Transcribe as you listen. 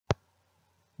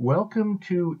Welcome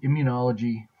to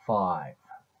Immunology 5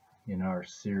 in our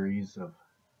series of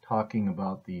talking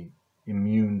about the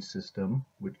immune system,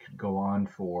 which could go on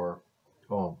for,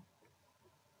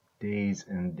 days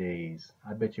and days.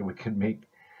 I bet you we could make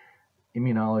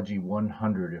Immunology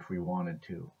 100 if we wanted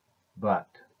to, but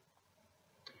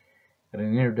at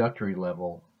an introductory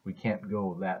level, we can't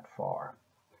go that far.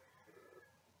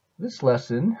 This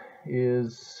lesson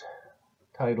is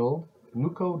titled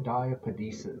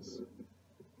Leukodiapedesis.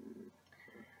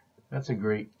 That's a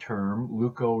great term.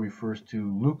 Leuko refers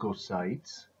to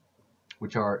leukocytes,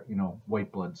 which are,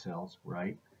 white blood cells,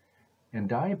 right? And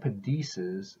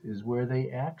diapedesis is where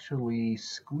they actually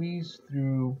squeeze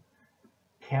through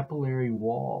capillary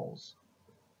walls.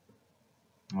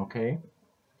 Okay?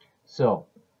 So,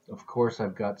 of course,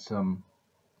 I've got some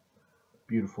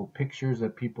beautiful pictures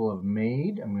that people have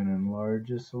made. I'm going to enlarge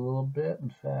this a little bit.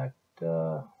 In fact,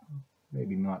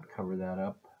 maybe not cover that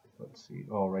up. Let's see.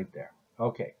 Oh, right there.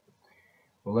 Okay.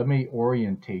 Well, let me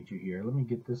orientate you here. Let me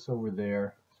get this over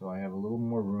there so I have a little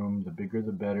more room. The bigger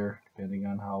the better, depending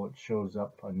on how it shows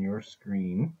up on your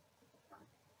screen.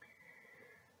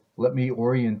 Let me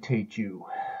orientate you.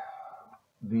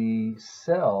 The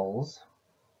cells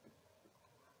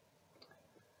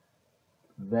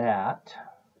that,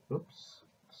 let's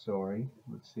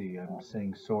see, I'm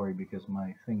saying sorry because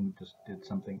my thing just did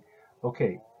something.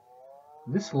 Okay,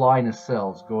 this line of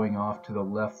cells going off to the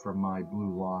left from my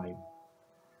blue line,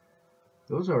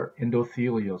 those are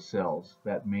endothelial cells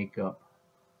that make up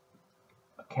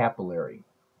a capillary.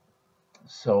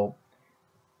 So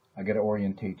I got to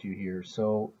orientate you here.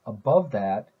 So above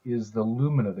that is the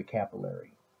lumen of the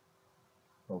capillary.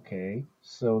 Okay,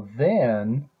 so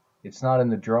then it's not in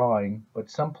the drawing, but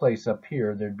someplace up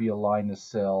here there'd be a line of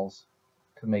cells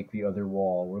to make the other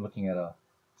wall. We're looking at a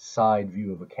side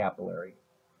view of a capillary.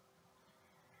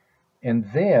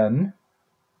 And then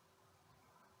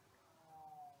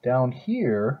down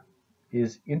here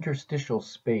is interstitial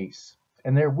space.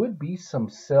 And there would be some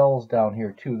cells down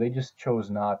here too. They just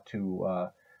chose not to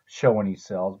show any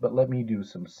cells, but let me do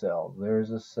some cells.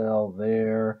 There's a cell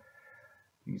there.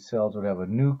 These cells would have a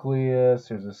nucleus.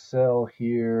 There's a cell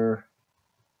here,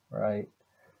 right?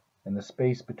 And the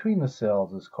space between the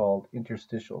cells is called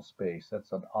interstitial space.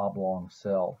 That's an oblong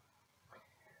cell.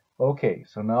 Okay,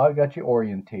 so now I've got you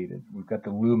orientated. We've got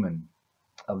the lumen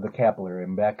of the capillary.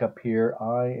 And back up here,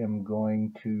 I am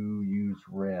going to use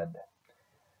red.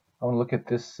 I want to look at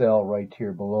this cell right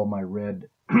here below my red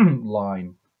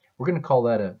line. We're going to call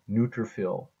that a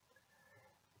neutrophil.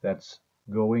 That's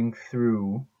going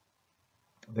through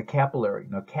the capillary.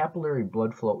 Now, capillary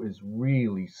blood flow is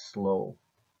really slow.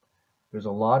 There's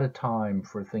a lot of time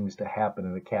for things to happen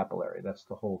in the capillary. That's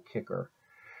the whole kicker.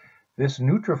 This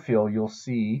neutrophil, you'll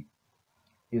see,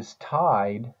 is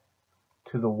tied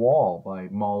to the wall by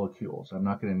molecules. I'm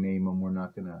not going to name them. We're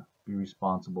not going to be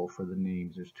responsible for the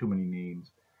names. There's too many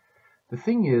names. The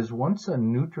thing is, once a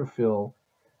neutrophil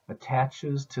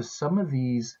attaches to some of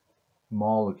these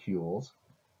molecules,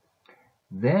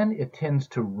 then it tends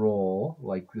to roll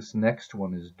like this next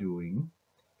one is doing,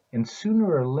 and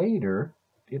sooner or later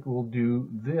it will do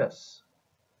this.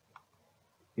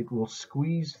 It will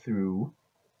squeeze through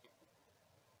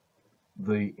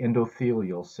the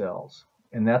endothelial cells,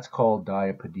 and that's called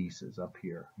diapedesis up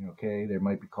here. Okay, there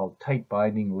might be called tight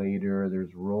binding later.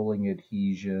 There's rolling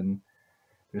adhesion.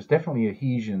 There's definitely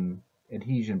adhesion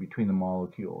between the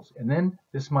molecules. And then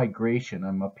this migration,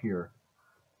 I'm up here.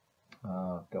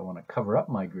 Don't want to cover up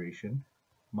migration.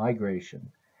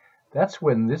 That's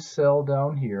when this cell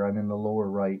down here, I'm in the lower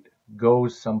right,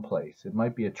 goes someplace. It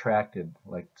might be attracted,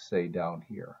 like say down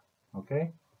here.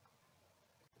 Okay?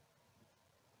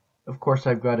 Of course,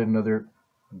 I've got another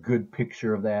good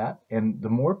picture of that. And the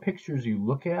more pictures you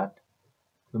look at,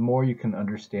 the more you can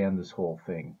understand this whole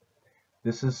thing.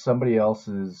 This is somebody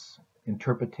else's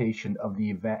interpretation of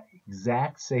the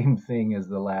exact same thing as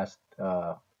the last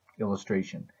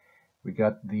illustration.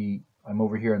 I'm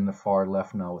over here in the far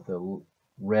left now with a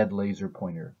red laser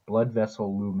pointer, blood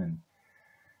vessel lumen.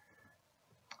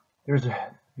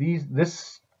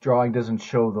 This drawing doesn't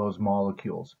show those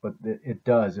molecules, but it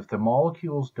does. If the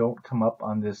molecules don't come up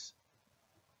on these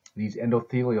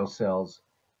endothelial cells,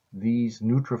 these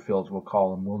neutrophils, we'll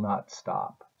call them, will not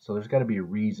stop. So there's got to be a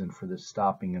reason for this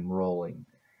stopping and rolling.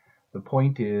 The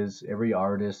point is, every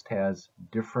artist has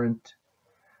different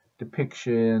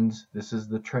depictions. This is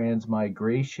the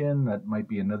transmigration. That might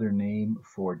be another name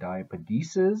for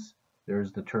diapedesis.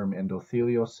 There's the term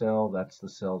endothelial cell. That's the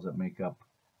cells that make up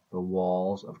the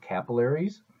walls of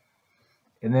capillaries.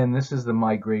 And then this is the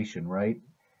migration, right?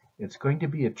 It's going to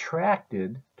be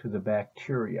attracted to the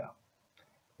bacteria.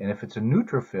 And if it's a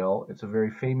neutrophil, it's a very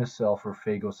famous cell for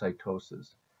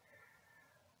phagocytosis.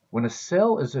 When a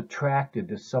cell is attracted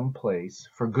to some place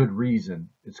for good reason,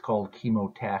 it's called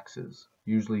chemotaxis,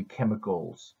 usually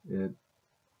chemicals. It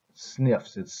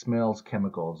sniffs, it smells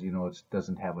chemicals. You know, it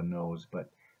doesn't have a nose,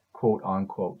 but quote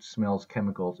unquote smells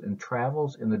chemicals and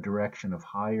travels in the direction of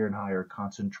higher and higher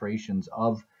concentrations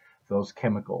of those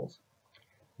chemicals.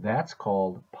 That's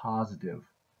called positive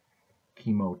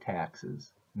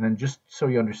chemotaxis. And then just so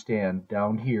you understand,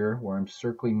 down here where I'm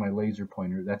circling my laser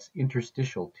pointer, that's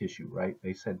interstitial tissue, right?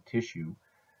 They said tissue,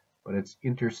 but it's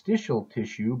interstitial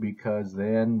tissue because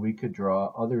then we could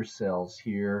draw other cells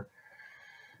here.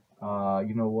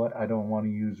 You know what? I don't want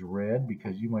to use red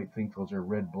because you might think those are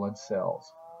red blood cells.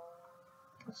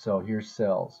 So here's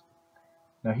cells.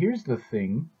 Now here's the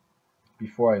thing,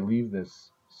 before I leave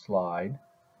this slide,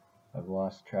 I've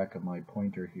lost track of my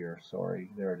pointer here,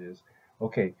 sorry, there it is.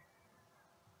 Okay,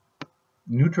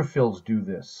 neutrophils do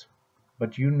this,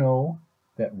 but you know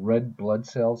that red blood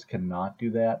cells cannot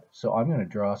do that. So I'm going to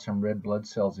draw some red blood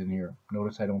cells in here.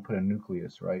 Notice I don't put a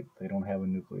nucleus, right? They don't have a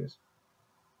nucleus.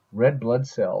 Red blood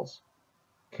cells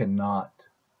cannot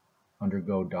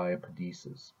undergo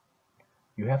diapedesis.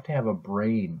 You have to have a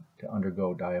brain to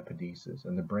undergo diapedesis,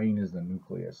 and the brain is the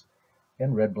nucleus.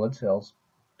 And red blood cells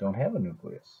don't have a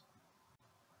nucleus.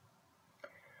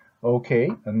 Okay,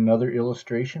 another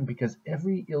illustration, because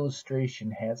every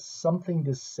illustration has something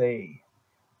to say.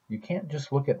 You can't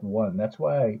just look at one. That's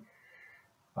why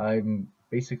I'm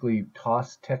basically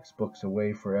toss textbooks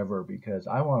away forever, because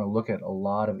I want to look at a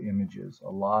lot of images, a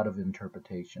lot of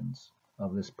interpretations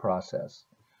of this process.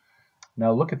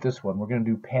 Now look at this one. We're going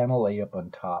to do panel A up on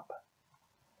top.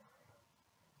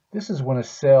 This is when a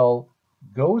cell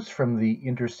goes from the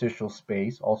interstitial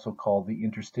space, also called the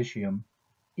interstitium,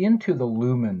 into the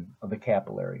lumen of the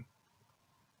capillary.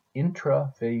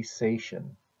 Intravasation.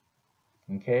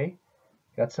 Okay?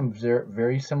 Got some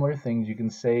very similar things. You can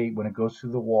say when it goes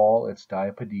through the wall, it's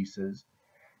diapedesis.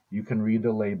 You can read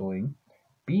the labeling.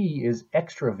 B is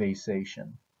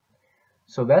extravasation.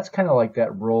 So that's kind of like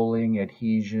that rolling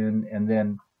adhesion and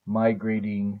then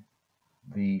migrating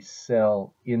the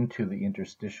cell into the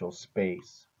interstitial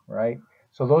space, right?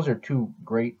 So those are two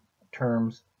great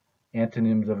terms,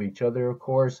 antonyms of each other, of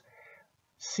course.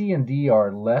 C and D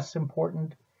are less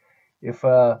important. If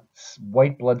a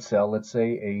white blood cell, let's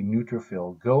say a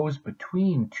neutrophil, goes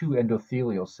between two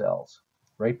endothelial cells,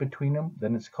 right between them,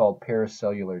 then it's called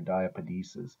paracellular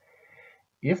diapedesis.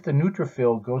 If the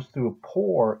neutrophil goes through a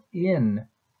pore in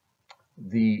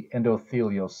the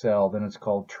endothelial cell, then it's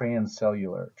called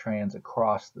transcellular, trans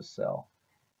across the cell.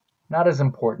 Not as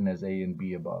important as A and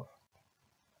B above.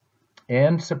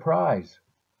 And surprise,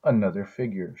 another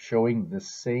figure showing the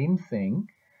same thing,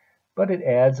 but it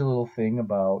adds a little thing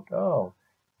about, oh,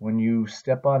 when you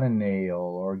step on a nail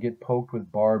or get poked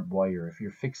with barbed wire, if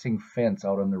you're fixing fence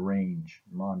out on the range,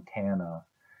 Montana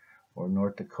or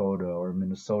North Dakota or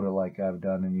Minnesota like I've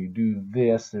done, and you do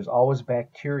this, there's always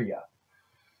bacteria.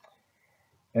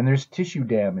 And there's tissue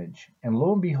damage. And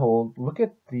lo and behold, look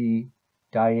at the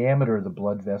diameter of the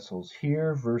blood vessels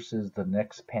here versus the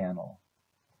next panel.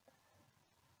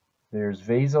 There's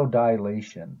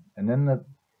vasodilation, and then the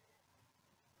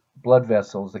blood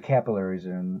vessels, the capillaries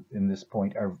in this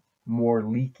point, are more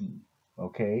leaky,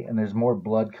 okay? And there's more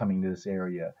blood coming to this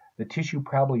area. The tissue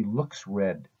probably looks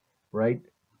red, right?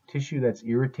 Tissue that's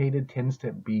irritated tends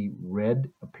to be red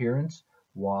appearance.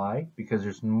 Why? Because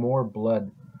there's more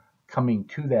blood coming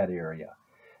to that area.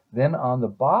 Then on the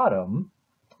bottom,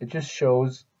 it just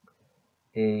shows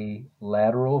a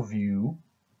lateral view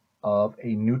of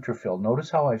a neutrophil.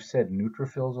 Notice how I've said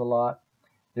neutrophils a lot.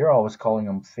 They're always calling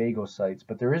them phagocytes,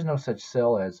 but there is no such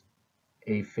cell as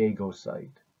a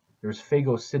phagocyte. There's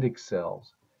phagocytic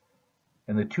cells.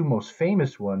 And the two most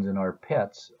famous ones in our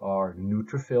pets are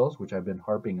neutrophils, which I've been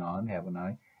harping on, haven't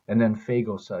I? And then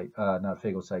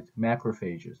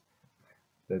macrophages.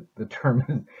 The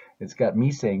term, it's got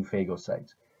me saying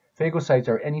phagocytes. Phagocytes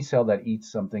are any cell that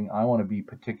eats something. I want to be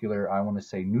particular. I want to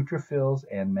say neutrophils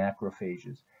and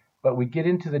macrophages. But we get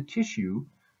into the tissue,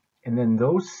 and then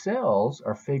those cells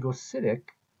are phagocytic,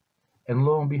 and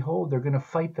lo and behold, they're going to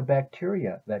fight the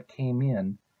bacteria that came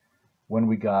in when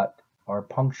we got our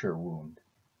puncture wound.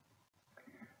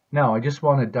 Now, I just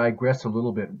want to digress a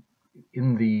little bit.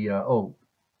 In the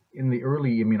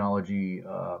early immunology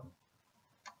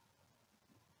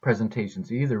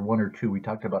presentations, either one or two, we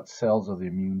talked about cells of the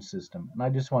immune system, and I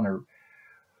just want to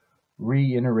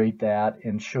reiterate that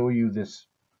and show you this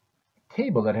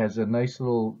table that has a nice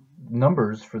little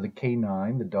numbers for the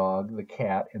canine, the dog, the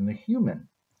cat, and the human.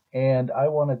 And I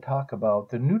want to talk about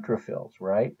the neutrophils,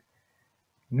 right?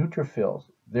 Neutrophils.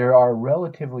 there are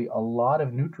relatively a lot of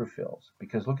neutrophils,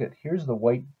 because look at, here's the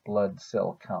white blood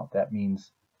cell count. That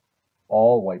means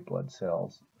all white blood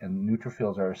cells, and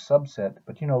neutrophils are a subset,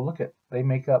 but you know, look at, they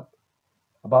make up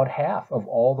about half of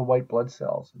all the white blood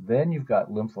cells. Then you've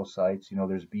got lymphocytes, you know,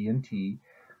 there's B and T.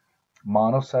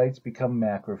 Monocytes become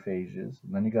macrophages,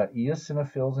 and then you got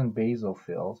eosinophils and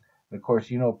basophils. And of course,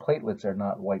 you know, platelets are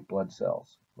not white blood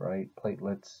cells, right?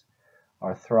 Platelets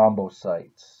are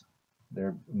thrombocytes.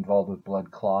 They're involved with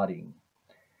blood clotting.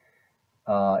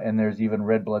 And there's even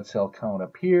red blood cell count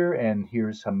up here, and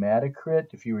here's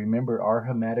hematocrit. If you remember our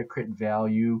hematocrit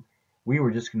value, we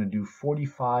were just going to do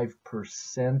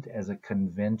 45% as a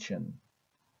convention.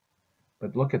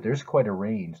 But look at, there's quite a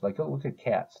range. Like, look at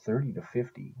cats, 30 to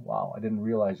 50. Wow, I didn't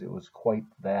realize it was quite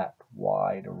that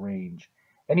wide a range.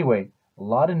 Anyway, a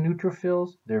lot of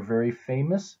neutrophils. They're very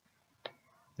famous.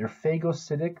 They're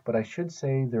phagocytic, but I should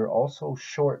say they're also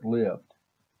short-lived.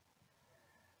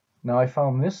 Now I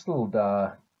found this little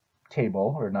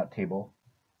table, or not table,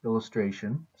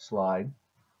 illustration, slide,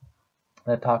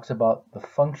 that talks about the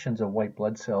functions of white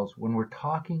blood cells when we're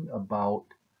talking about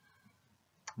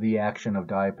the action of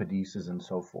diapedesis and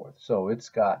so forth. So it's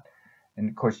got, and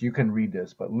of course you can read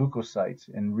this, but leukocytes,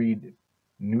 and read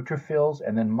neutrophils,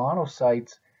 and then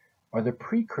monocytes are the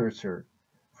precursor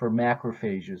for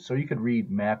macrophages. So you could read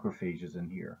macrophages in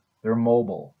here. They're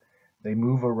mobile. They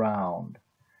move around.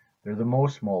 They're the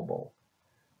most mobile.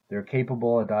 They're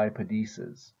capable of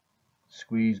diapedesis.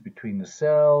 Squeeze between the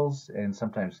cells and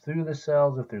sometimes through the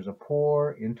cells if there's a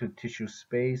pore into tissue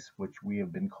space, which we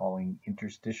have been calling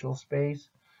interstitial space.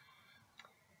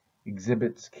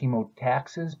 Exhibits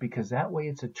chemotaxis because that way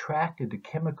it's attracted to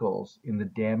chemicals in the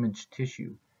damaged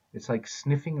tissue. It's like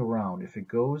sniffing around. If it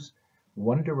goes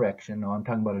one direction, now I'm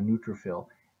talking about a neutrophil,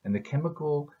 and the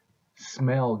chemical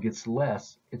smell gets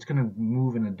less, it's going to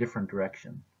move in a different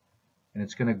direction. And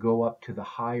it's going to go up to the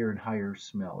higher and higher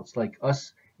smell. It's like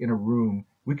us in a room.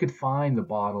 We could find the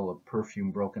bottle of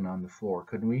perfume broken on the floor,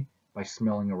 couldn't we? By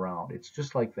smelling around. It's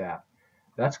just like that.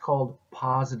 That's called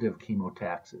positive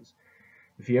chemotaxis.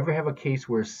 If you ever have a case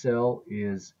where a cell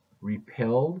is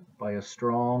repelled by a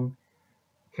strong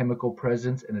chemical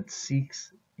presence and it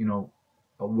seeks, you know,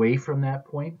 away from that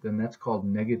point, then that's called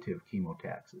negative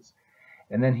chemotaxis.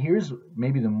 And then here's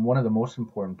maybe one of the most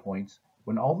important points.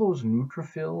 When all those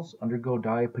neutrophils undergo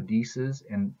diapedesis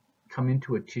and come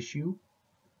into a tissue,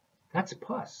 that's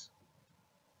pus.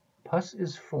 Pus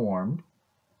is formed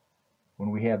when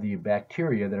we have the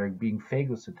bacteria that are being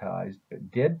phagocytized,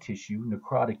 dead tissue,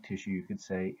 necrotic tissue you could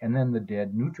say, and then the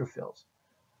dead neutrophils.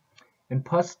 And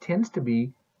pus tends to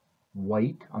be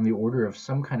white, on the order of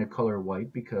some kind of color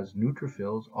white, because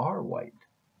neutrophils are white.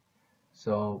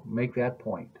 So make that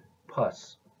point.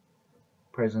 Pus,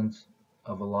 presence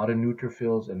of a lot of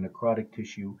neutrophils and necrotic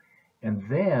tissue. And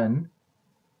then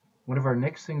one of our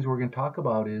next things we're going to talk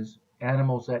about is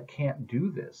animals that can't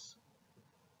do this.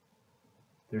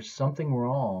 There's something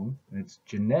wrong, and it's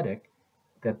genetic,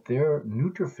 that their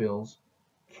neutrophils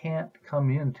can't come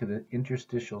into the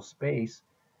interstitial space,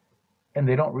 and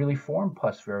they don't really form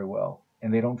pus very well,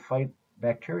 and they don't fight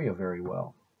bacteria very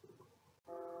well.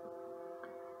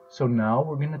 So now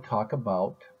we're going to talk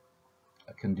about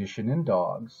a condition in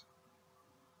dogs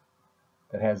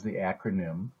that has the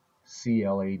acronym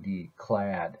CLAD,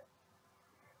 CLAD.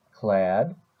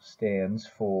 CLAD stands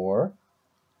for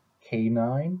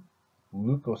Canine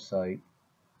Leukocyte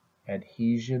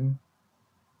Adhesion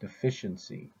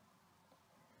Deficiency.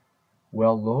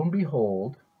 Well, lo and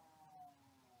behold,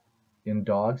 in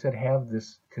dogs that have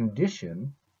this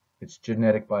condition, it's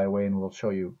genetic by the way, and we'll show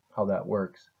you how that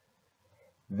works,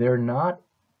 they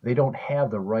don't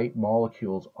have the right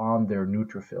molecules on their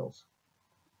neutrophils.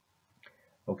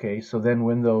 Okay, so then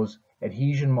when those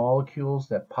adhesion molecules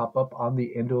that pop up on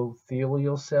the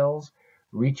endothelial cells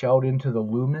reach out into the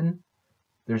lumen,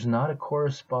 there's not a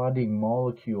corresponding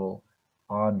molecule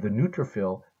on the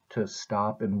neutrophil to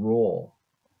stop and roll.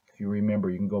 If you remember,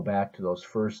 you can go back to those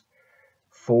first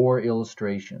 4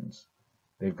 illustrations.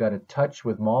 They've got to touch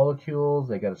with molecules,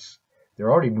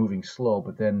 they're already moving slow,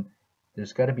 but then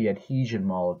there's got to be adhesion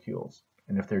molecules.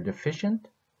 And if they're deficient,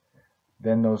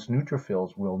 then those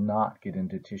neutrophils will not get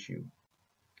into tissue.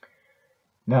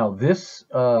 Now, this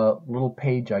little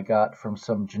page I got from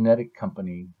some genetic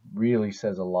company really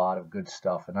says a lot of good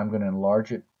stuff, and I'm going to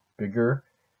enlarge it bigger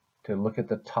to look at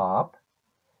the top.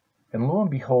 And lo and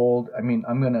behold, I mean,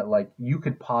 I'm going to, you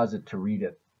could pause it to read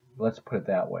it. Let's put it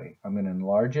that way. I'm going to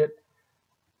enlarge it,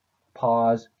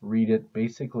 pause, read it.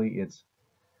 Basically, it's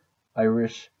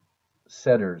Irish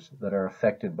setters that are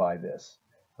affected by this.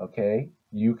 Okay,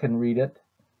 you can read it.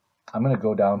 I'm going to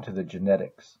go down to the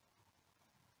genetics.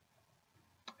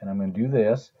 and I'm going to do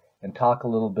this and talk a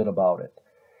little bit about it.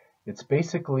 It's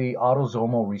basically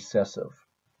autosomal recessive.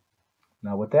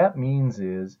 Now what that means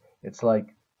is, it's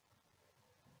like,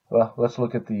 well, let's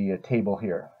look at the table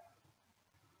here.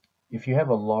 If you have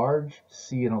a large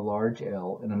C and a large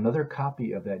L and another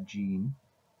copy of that gene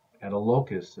at a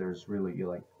locus, there's really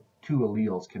like two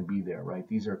alleles can be there, right?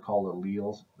 These are called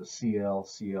alleles, the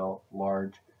CL,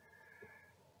 large.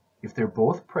 If they're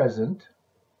both present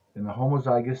in the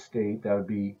homozygous state, that would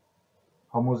be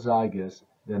homozygous,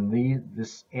 then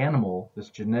this animal,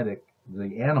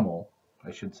 the animal,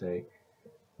 I should say,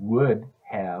 would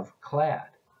have CLAD,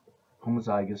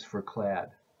 homozygous for CLAD,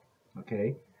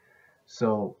 okay?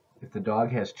 So if the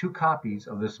dog has two copies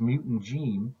of this mutant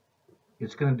gene,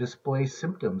 it's going to display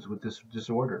symptoms with this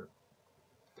disorder.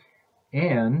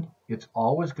 And it's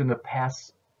always going to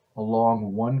pass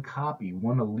along one copy,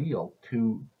 one allele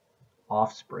to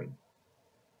offspring,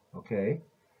 okay?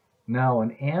 Now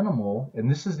an animal, and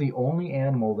this is the only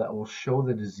animal that will show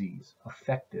the disease,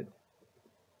 affected,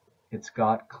 it's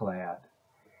got CLAD.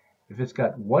 If it's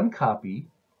got one copy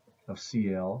of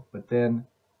CL, but then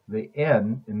the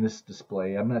N in this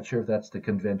display, I'm not sure if that's the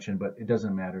convention, but it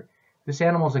doesn't matter. This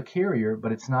animal is a carrier,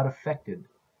 but it's not affected.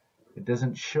 It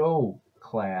doesn't show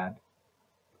CLAD,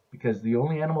 because the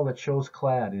only animal that shows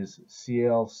CLAD is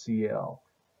CL.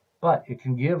 But it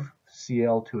can give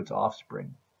CL to its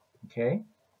offspring, okay?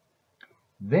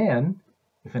 Then,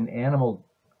 if an animal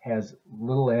has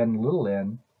little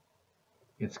n,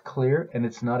 it's clear and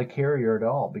it's not a carrier at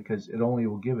all, because it only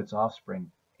will give its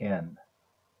offspring N.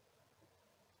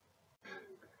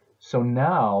 So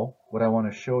now, what I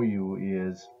want to show you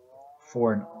is,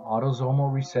 for an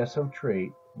autosomal recessive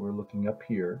trait, we're looking up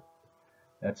here,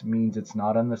 that means it's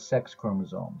not on the sex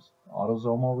chromosomes.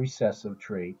 Autosomal recessive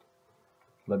trait.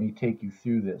 Let me take you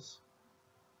through this.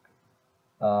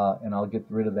 And I'll get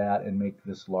rid of that and make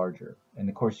this larger. And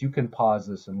of course you can pause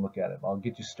this and look at it. I'll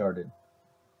get you started.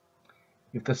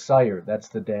 If the sire, that's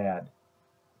the dad,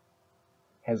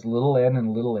 has little n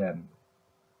and little n,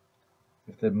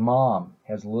 if the mom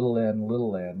has little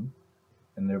n,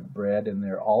 and they're bred and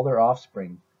all their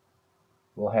offspring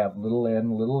will have little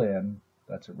n,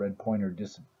 that's a red pointer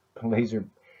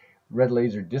red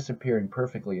laser disappearing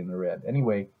perfectly in the red.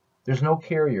 Anyway, there's no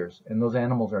carriers and those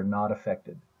animals are not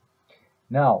affected.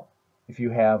 Now, if you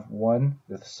have one,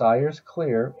 the sire's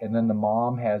clear, and then the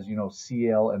mom has,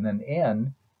 CL and then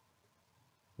N,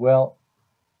 well,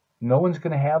 no one's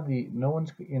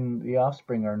in the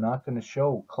offspring are not going to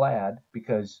show CLAD,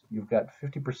 because you've got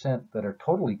 50% that are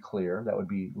totally clear, that would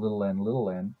be little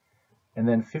n, and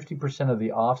then 50% of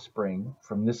the offspring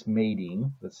from this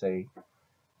mating, let's say,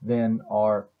 then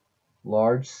are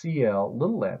large CL,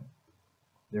 little n.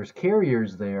 There's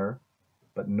carriers there,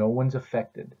 but no one's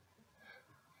affected.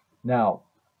 Now,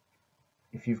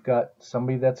 if you've got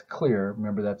somebody that's clear,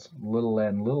 remember that's little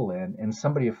n, and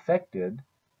somebody affected,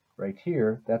 right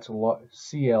here, that's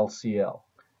CL.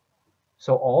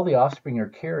 So all the offspring are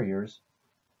carriers,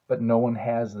 but no one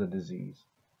has the disease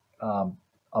of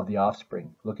the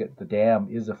offspring. Look at the dam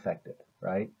is affected,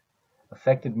 right?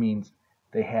 Affected means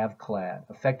they have CLAD.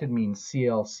 Affected means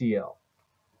CL.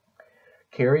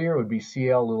 Carrier would be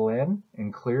CL little n,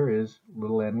 and clear is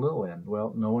little n.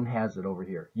 Well, no one has it over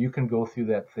here. You can go through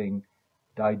that thing,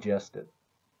 digest it.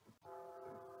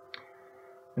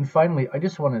 And finally, I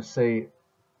just want to say,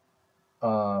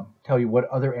 tell you what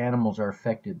other animals are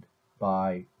affected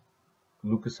by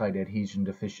leukocyte adhesion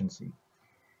deficiency.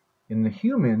 In the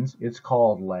humans, it's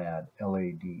called LAD,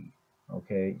 L-A-D.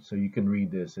 Okay, so you can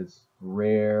read this. It's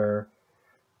rare.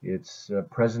 It's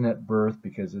present at birth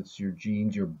because it's your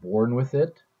genes. You're born with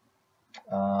it.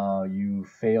 You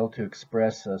fail to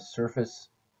express a surface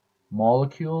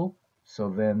molecule, so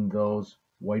then those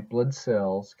white blood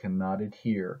cells cannot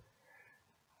adhere.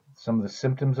 Some of the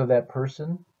symptoms of that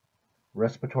person: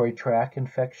 respiratory tract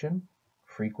infection,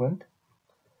 frequent.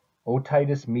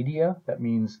 Otitis media, that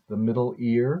means the middle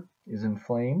ear is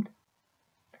inflamed.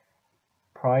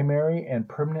 Primary and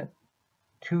permanent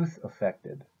tooth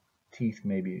affected. Teeth,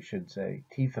 maybe I should say.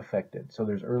 Teeth affected. So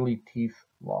there's early teeth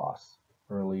loss,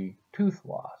 early tooth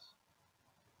loss.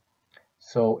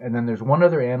 So, and then there's one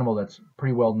other animal that's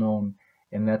pretty well known,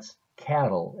 and that's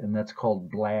cattle, and that's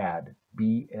called BLAD,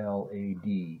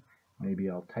 B-L-A-D. Maybe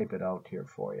I'll type it out here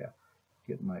for you.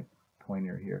 Get my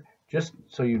pointer here. Just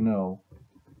so you know,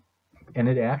 and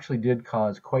it actually did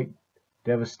cause quite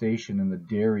devastation in the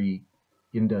dairy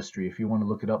industry. If you want to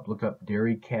look it up, look up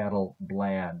dairy cattle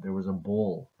BLAD. There was a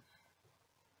bull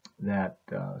that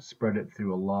spread it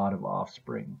through a lot of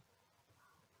offspring.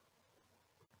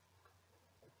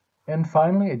 And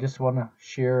finally, I just want to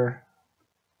share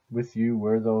with you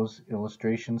where those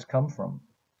illustrations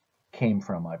came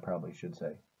from, I probably should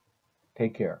say.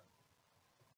 Take care.